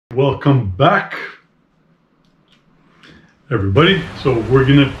Welcome back, everybody. So we're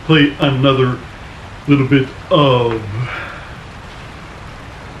gonna play another little bit of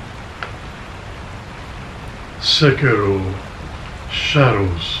Sekiro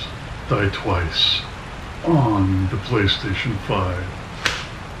Shadows Die Twice on the PlayStation 5.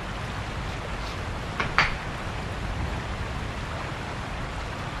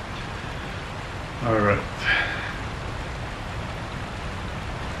 All right.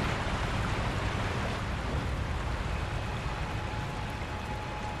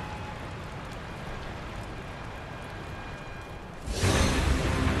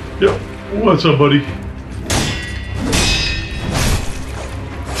 Yep, what's up, buddy?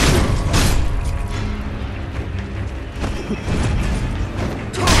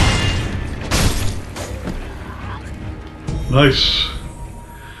 Nice.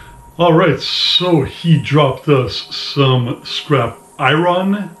 All right, so he dropped us some scrap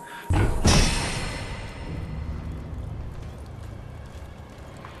iron.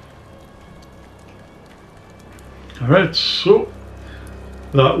 All right, so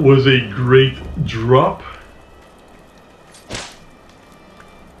that was a great drop.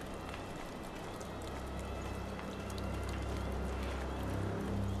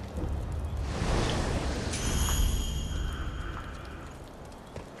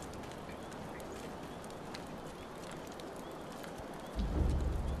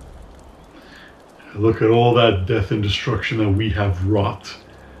 Look at all that death and destruction that we have wrought.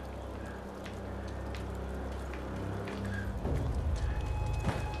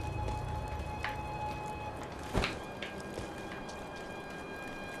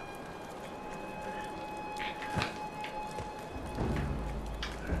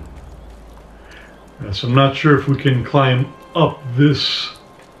 So I'm not sure if we can climb up this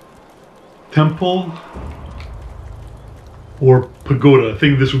temple or pagoda. I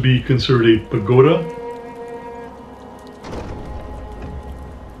think this would be considered a pagoda.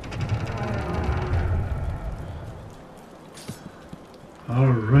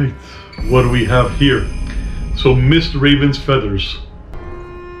 All right, what do we have here? So Mist Raven's Feathers.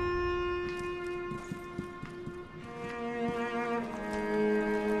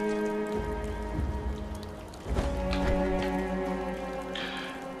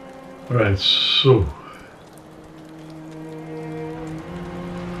 All right, so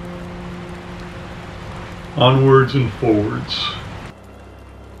onwards and forwards.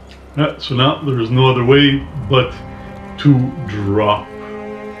 So now there is no other way but to drop.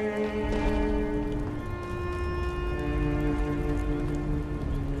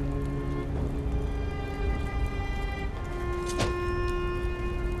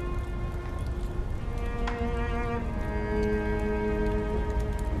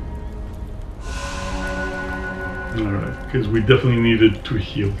 Alright, because we definitely needed to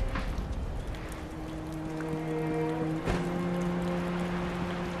heal.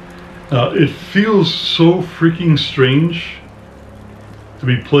 It feels so freaking strange to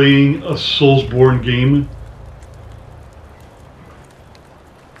be playing a Soulsborne game.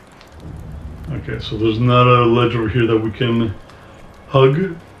 Okay, so there's not a ledge over here that we can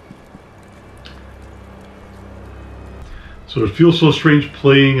hug. So it feels so strange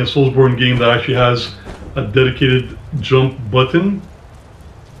playing a Soulsborne game that actually has a dedicated jump button.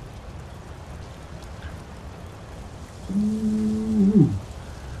 Ooh.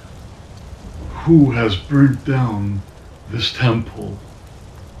 Who has burnt down this temple?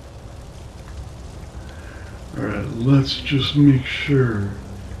 Alright, let's just make sure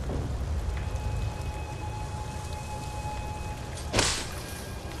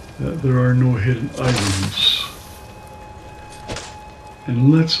that there are no hidden items.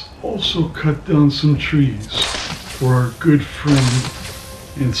 And let's also cut down some trees for our good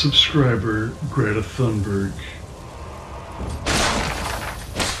friend and subscriber, Greta Thunberg.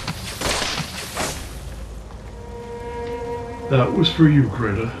 That was for you,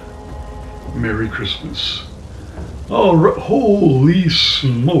 Greta. Merry Christmas. Oh, holy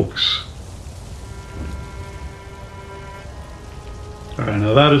smokes. Alright,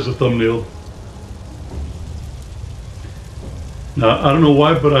 now that is a thumbnail. Now, I don't know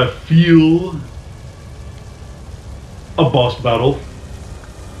why, but I feel a boss battle.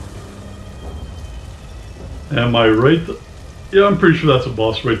 Am I right? Yeah, I'm pretty sure that's a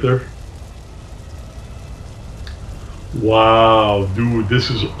boss right there. Wow, dude, this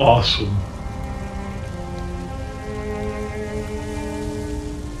is awesome.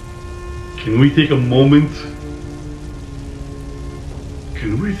 Can we take a moment?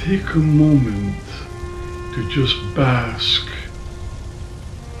 Can we take a moment to just bask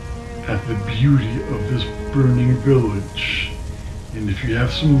at the beauty of this burning village And if you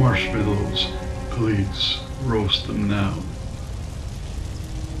have some marshmallows, please roast them now.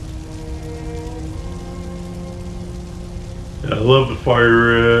 Yeah, I love the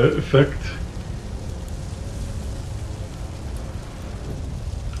fire effect.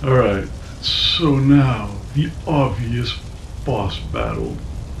 Alright, so now the obvious boss battle.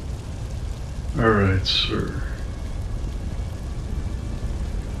 Alright, sir.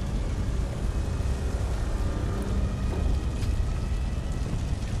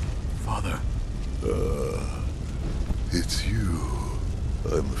 Father. It's you.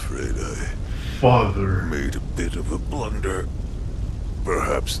 I'm afraid I Father. made a bit of a blunder.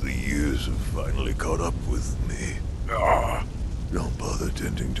 Perhaps the years have finally caught up with me. Don't bother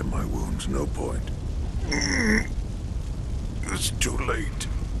tending to my wounds, no point. It's too late.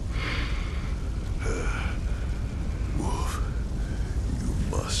 Wolf, you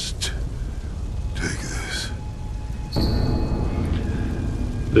must take this.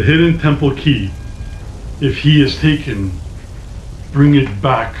 The hidden temple key. If he is taken, bring it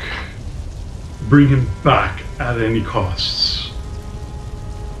back. Bring him back at any costs.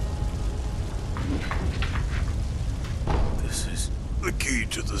 This is the key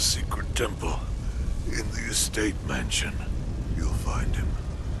to the secret temple. In the estate mansion, you'll find him.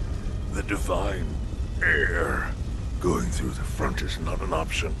 The divine heir. Going through the front is not an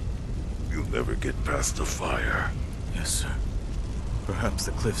option. You'll never get past the fire. Yes, sir. Perhaps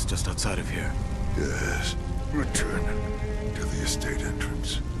the cliff's just outside of here. Yes. Return to the estate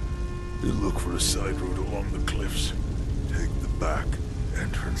entrance. You look for a side road along the cliffs. Take the back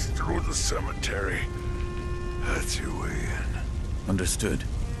entrance through the cemetery. That's your way in. Understood.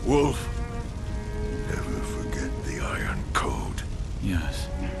 Wolf, never forget the Iron Code. Yes.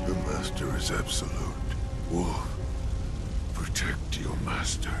 The master is absolute. Wolf, protect your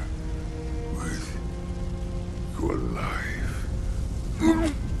master with your life.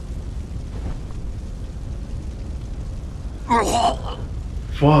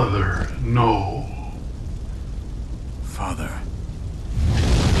 Father, no. Father.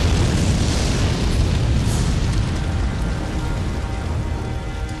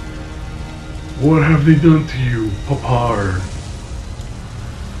 What have they done to you, Papa?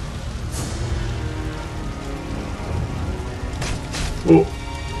 Oh.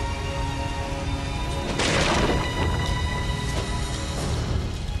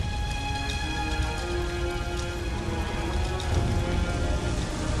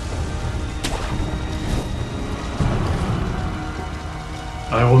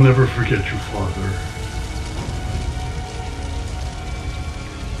 I will never forget you, Father.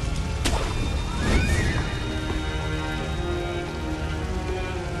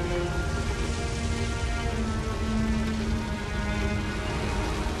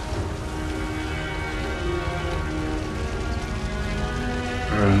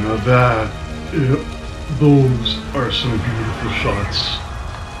 Now those are some beautiful shots.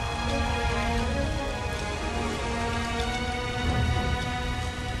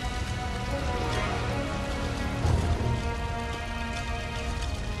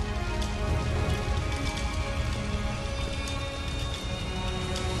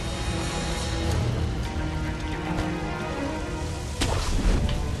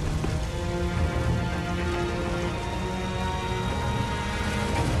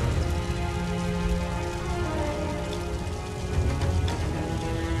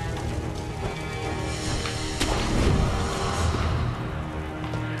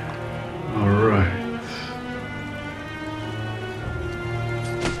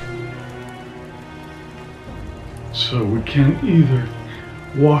 So we can either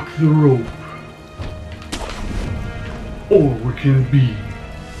walk the rope, or we can be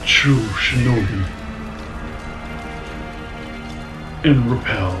true shinobi and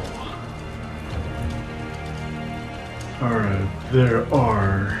repel. Alright, there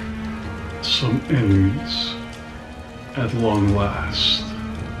are some enemies at long last.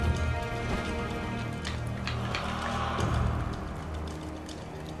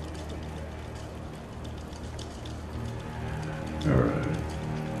 Alright.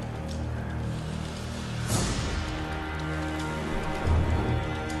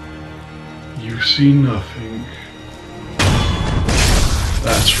 You see nothing.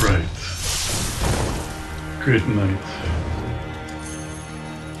 That's right. Good night.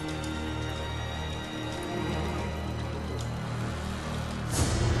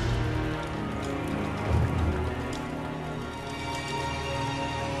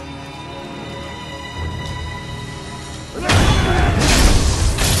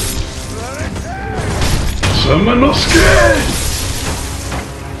 Samanosuke!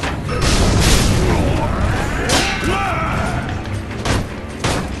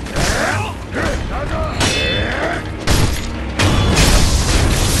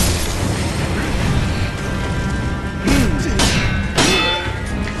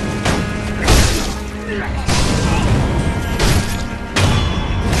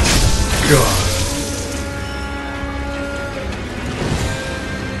 God.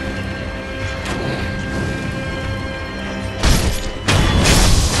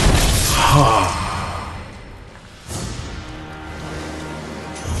 Ha.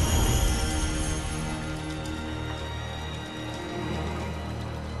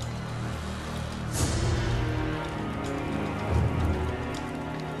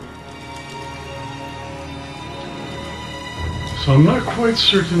 So I'm not quite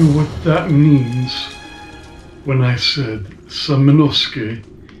certain what that means when I said Samanosuke.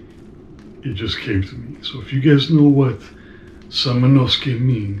 It just came to me. So if you guys know what Samanosuke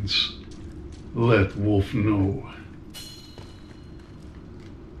means, let Wolf know.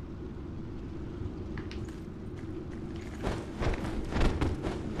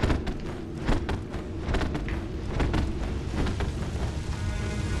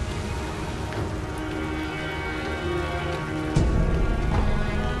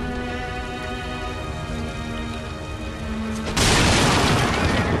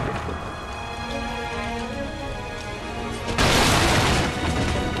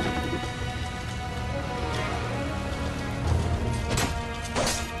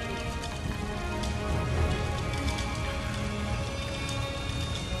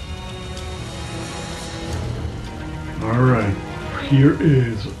 Alright, here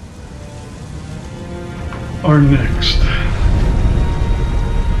is our next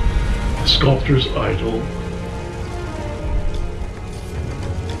sculptor's idol.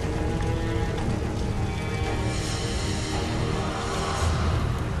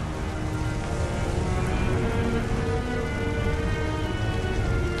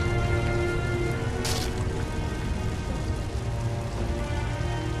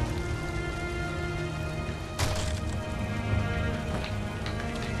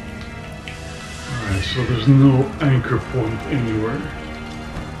 So there's no anchor point anywhere.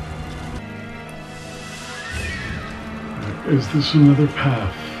 Is this another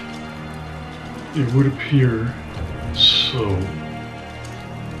path? It would appear so.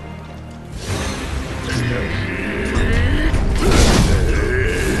 Yes.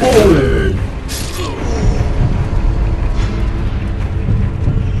 Oh!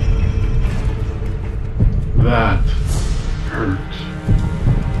 That hurt.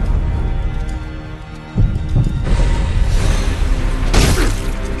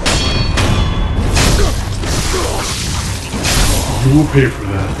 You will pay for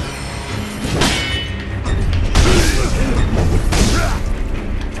that.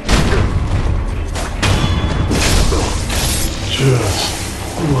 Just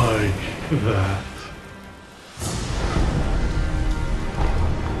like that.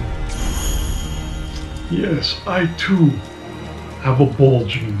 Yes, I too have a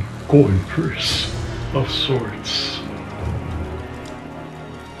bulging coin purse of sorts.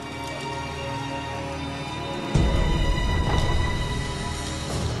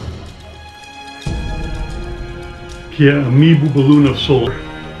 Yeah, Amiibo Balloon of Soul.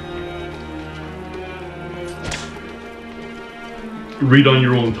 Read on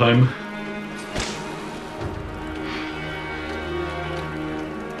your own time.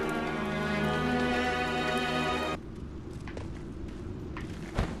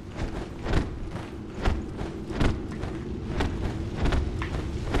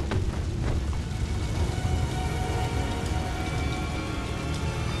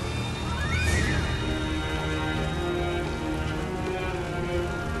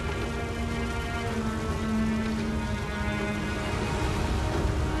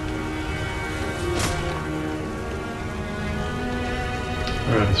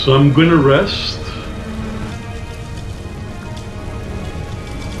 Alright, so I'm gonna rest.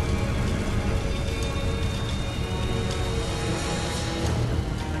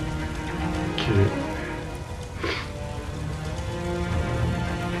 Okay.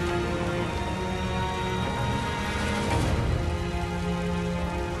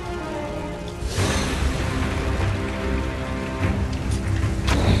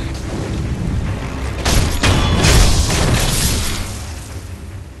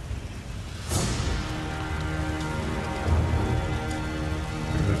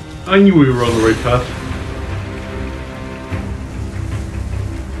 I knew we were on the right path.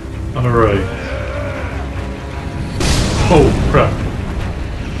 Alright. Oh, crap.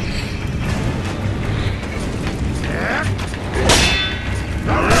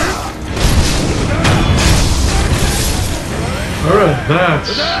 Alright,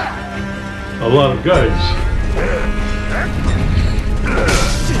 that's a lot of guys.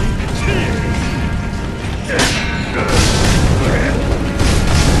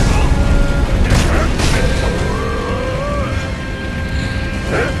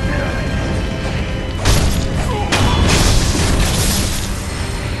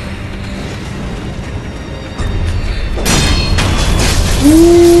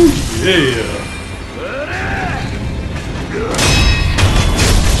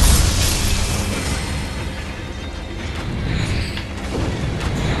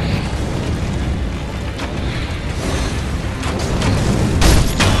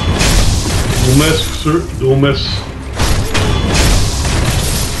 mess, sir. Don't mess.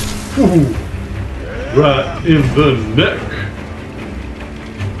 Ooh. Right in the neck.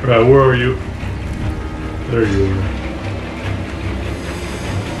 Alright, where are you? There you are.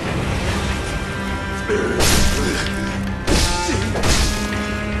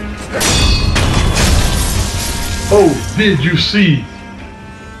 Oh, did you see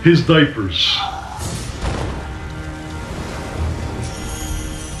his diapers?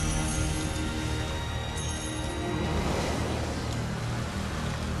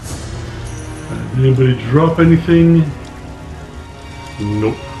 Did anybody drop anything?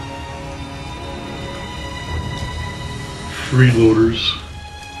 Nope. Freeloaders.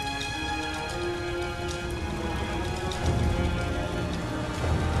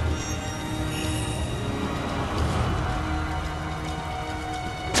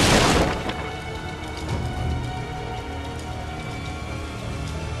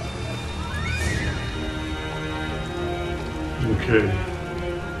 Okay.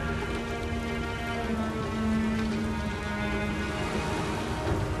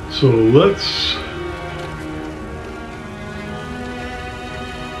 So let's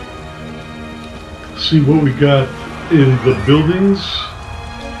see what we got in the buildings.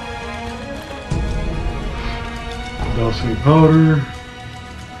 Dousing powder.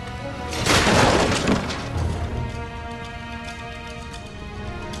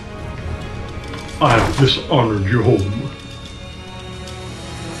 I have dishonored your home.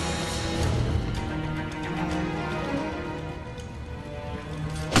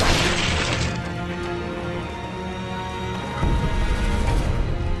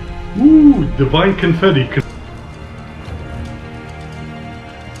 Ooh, divine confetti.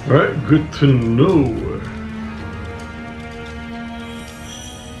 Alright, good to know.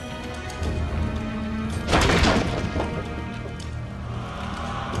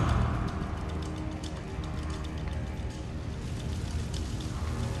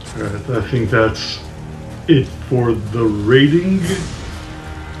 Alright, I think that's it for the raiding.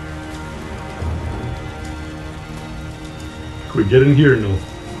 Can we get in here? No.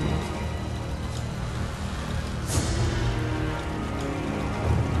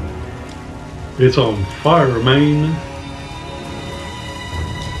 It's on fire, man.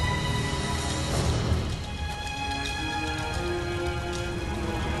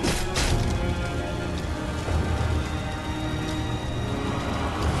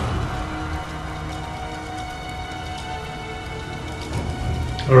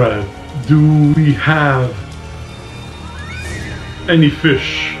 All right. Do we have any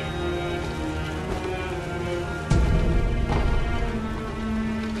fish?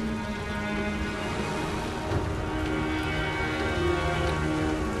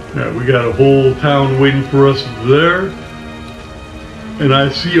 Yeah, we got a whole town waiting for us there. And I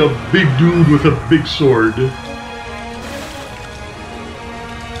see a big dude with a big sword.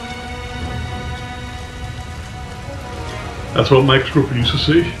 That's what Mike's girlfriend used to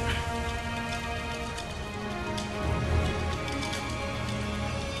say.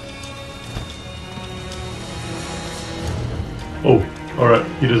 Oh, alright,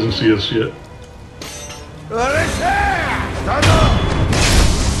 he doesn't see us yet.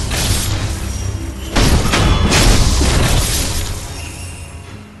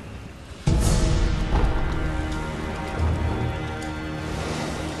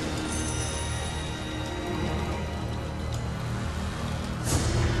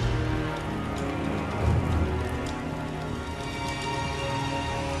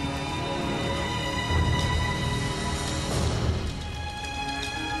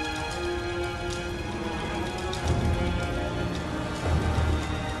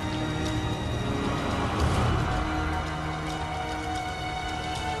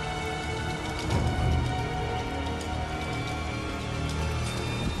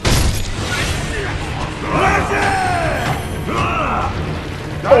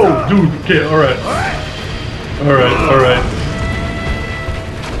 Oh, dude, okay, alright. Alright, alright.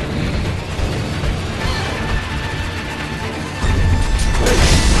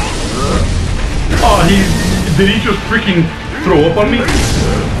 Oh, did he just freaking throw up on me?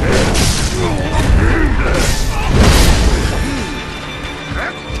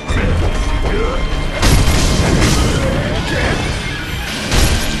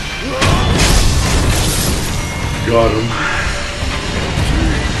 Got him.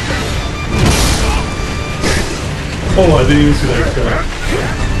 Oh, I didn't even see that guy.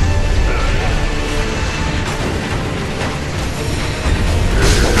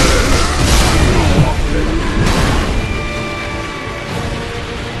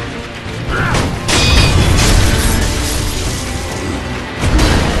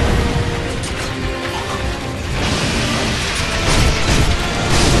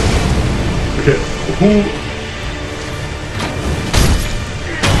 Okay, who?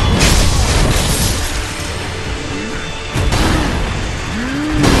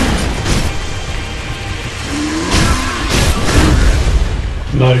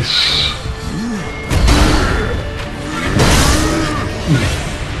 Nice.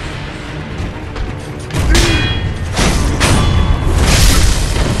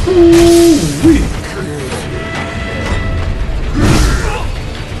 Ooh-wee.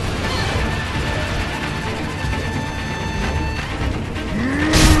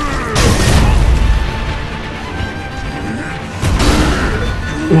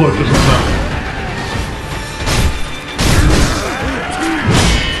 Oh, it doesn't matter.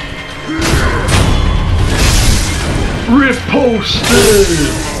 Riposted!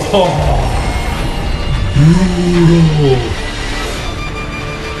 Oh, brutal.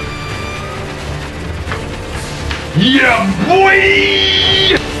 Yeah, boy!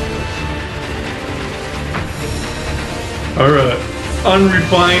 Alright,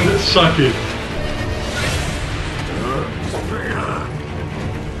 unrefined, suck it.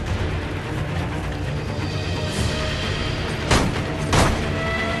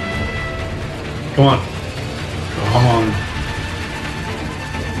 Come on. Come on.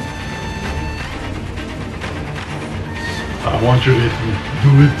 I want you to hit me.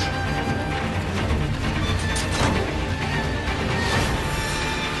 Do it.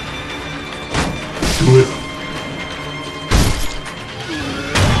 Do it.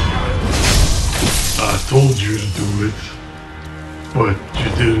 I told you to do it. But you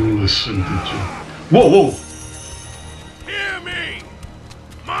didn't listen, did you? Whoa, whoa! Hear me!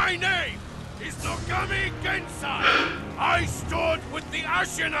 My name is Nogami Gensai. I stood with the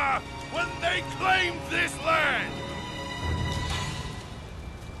Ashina when they claimed this land.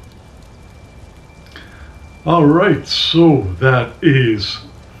 Alright, so that is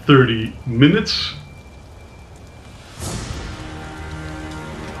 30 minutes.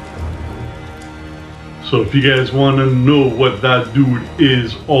 So if you guys want to know what that dude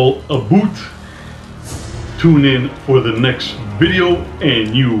is all about, tune in for the next video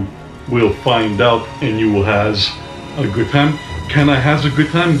and you will find out and you will has a good time. Can I has a good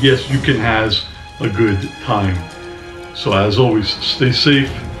time? Yes, you can has a good time. So as always, stay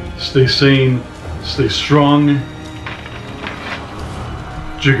safe, stay sane, stay strong.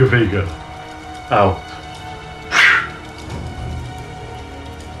 GIGGAVEGA out.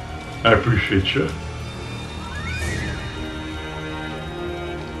 I appreciate you.